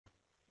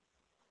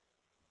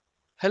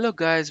Hello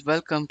guys,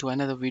 welcome to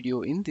another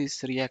video in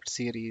this React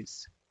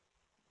series.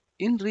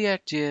 In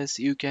React.js,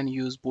 you can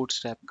use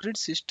Bootstrap Grid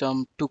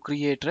system to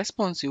create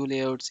responsive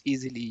layouts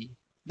easily.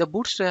 The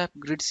Bootstrap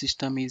Grid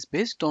system is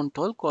based on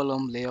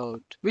 12-column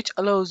layout, which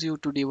allows you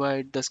to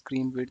divide the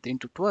screen width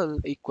into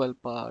 12 equal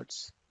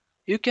parts.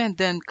 You can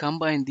then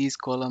combine these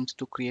columns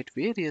to create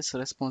various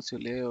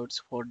responsive layouts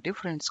for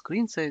different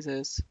screen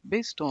sizes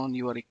based on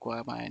your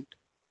requirement.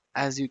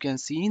 As you can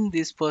see in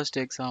this first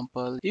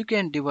example, you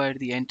can divide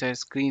the entire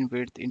screen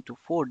width into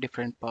 4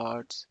 different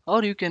parts,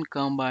 or you can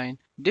combine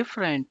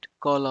different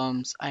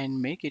columns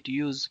and make it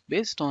use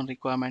based on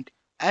requirement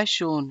as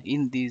shown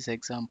in these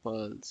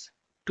examples.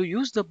 To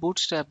use the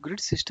Bootstrap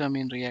grid system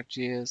in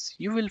React.js,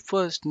 you will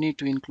first need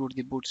to include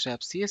the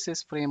Bootstrap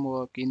CSS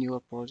framework in your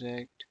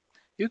project.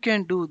 You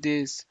can do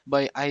this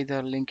by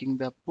either linking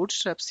the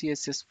Bootstrap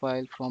CSS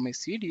file from a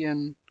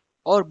CDN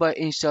or by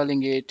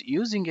installing it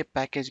using a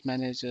package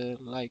manager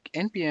like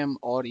npm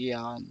or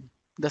yarn.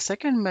 The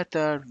second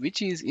method,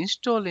 which is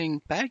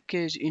installing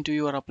package into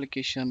your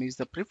application, is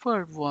the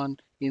preferred one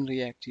in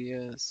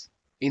React.js.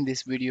 In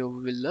this video,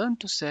 we will learn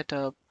to set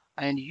up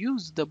and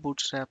use the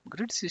Bootstrap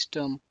grid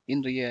system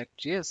in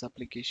React.js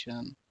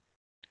application.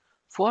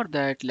 For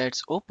that,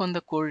 let's open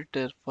the code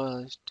editor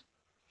first.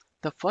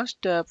 The first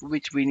step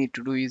which we need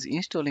to do is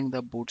installing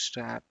the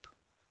Bootstrap.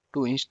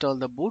 To install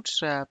the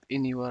Bootstrap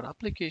in your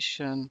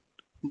application,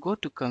 go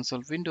to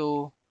console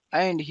window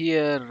and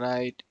here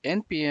write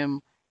npm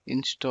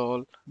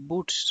install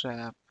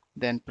bootstrap,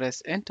 then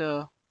press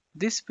enter.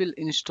 This will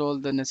install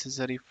the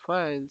necessary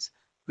files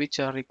which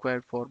are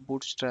required for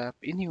Bootstrap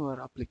in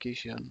your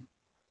application.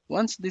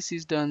 Once this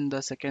is done,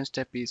 the second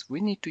step is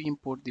we need to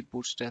import the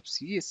Bootstrap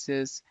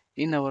CSS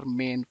in our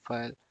main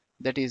file,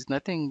 that is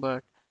nothing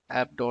but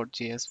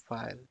app.js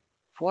file.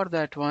 For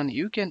that one,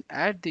 you can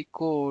add the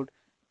code,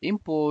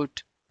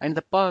 import, and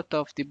the path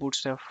of the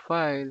Bootstrap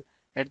file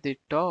at the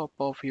top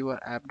of your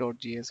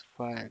app.js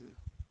file.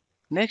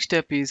 Next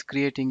step is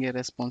creating a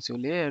responsive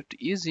layout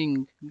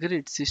using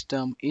grid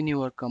system in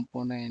your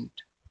component.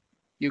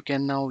 You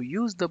can now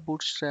use the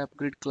Bootstrap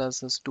grid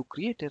classes to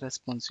create a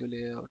responsive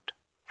layout.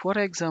 For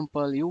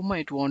example, you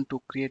might want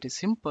to create a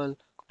simple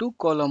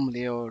 2-column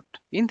layout.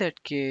 In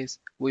that case,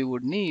 we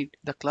would need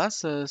the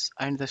classes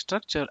and the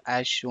structure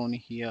as shown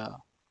here.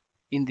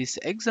 In this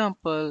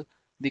example,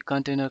 the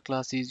container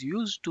class is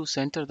used to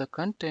center the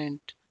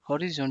content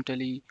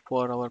horizontally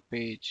for our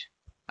page,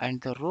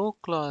 and the row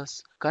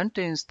class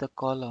contains the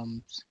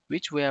columns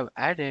which we have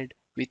added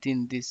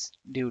within this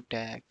div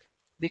tag.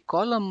 The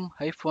column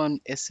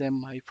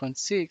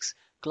 -sm-6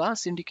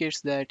 class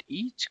indicates that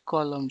each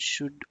column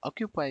should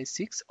occupy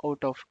 6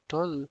 out of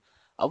 12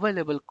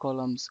 available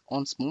columns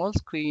on small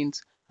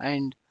screens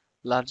and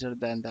larger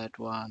than that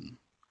one.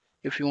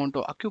 If you want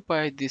to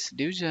occupy this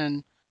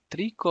division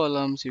 3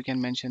 columns, you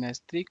can mention as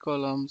 3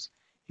 columns.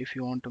 If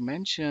you want to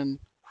mention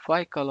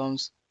 5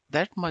 columns,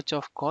 that much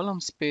of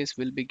column space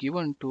will be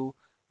given to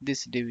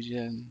this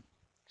division.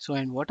 So,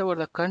 and whatever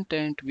the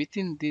content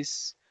within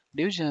this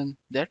division,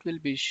 that will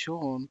be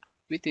shown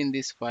within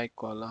these 5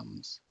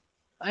 columns.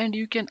 And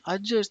you can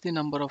adjust the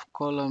number of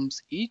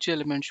columns each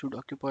element should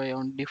occupy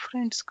on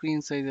different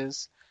screen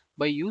sizes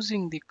by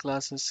using the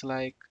classes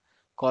like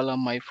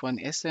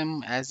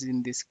column-sm as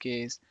in this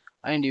case,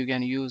 and you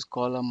can use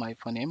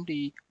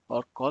column-md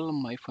or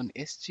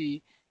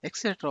column-sg,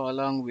 etc.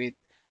 along with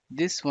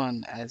this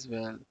one as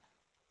well.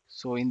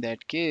 So in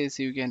that case,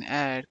 you can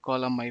add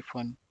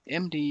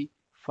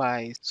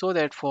column-md5 so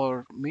that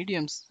for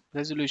medium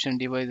resolution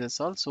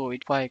devices also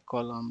it 5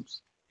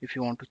 columns. If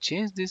you want to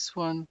change this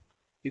one,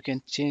 you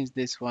can change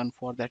this one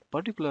for that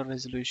particular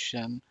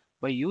resolution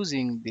by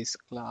using this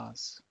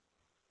class.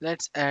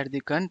 Let's add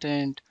the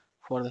content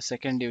for the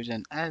second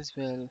division as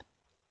well.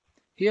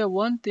 Here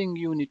one thing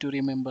you need to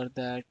remember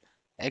that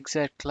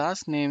exact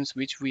class names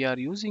which we are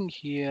using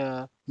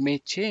here may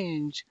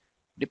change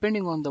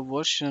depending on the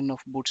version of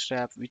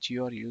Bootstrap which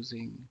you are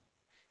using.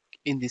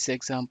 In this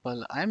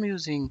example, I'm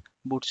using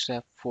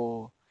Bootstrap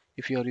 4.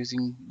 If you are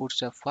using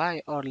Bootstrap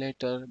 5 or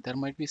later, there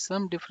might be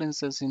some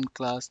differences in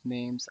class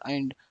names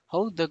and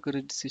how the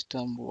grid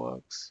system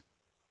works.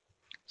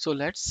 So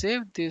let's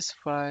save this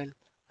file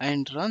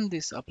and run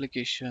this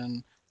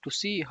application to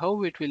see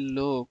how it will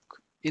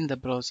look in the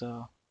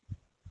browser.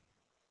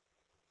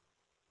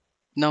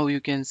 Now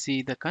you can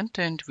see the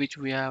content which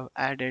we have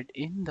added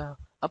in the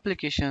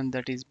application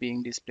that is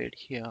being displayed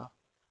here.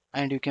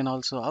 And you can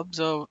also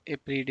observe a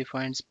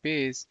predefined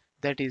space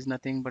that is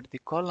nothing but the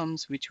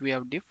columns which we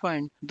have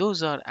defined.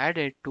 Those are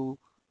added to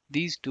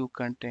these two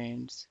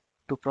contents.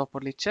 To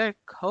properly check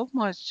how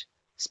much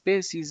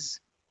space is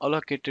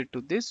allocated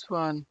to this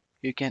one,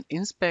 you can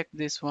inspect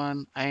this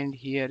one, and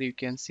here you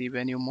can see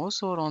when you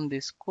mouse over on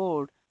this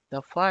code,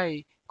 the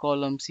 5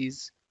 columns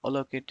is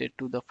allocated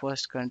to the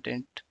first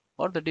content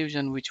or the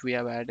division which we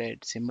have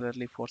added.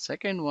 Similarly for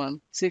second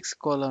one, 6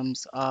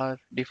 columns are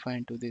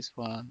defined to this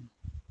one.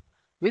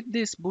 With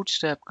this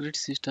Bootstrap grid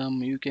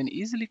system, you can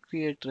easily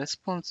create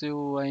responsive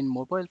and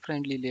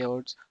mobile-friendly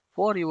layouts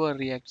for your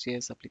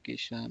React.js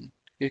application.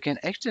 You can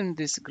extend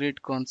this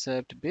grid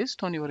concept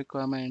based on your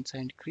requirements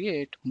and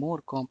create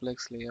more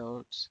complex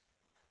layouts.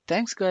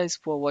 Thanks guys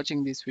for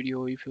watching this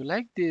video. If you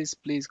like this,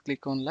 please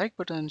click on like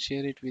button,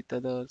 share it with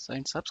others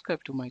and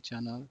subscribe to my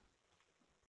channel.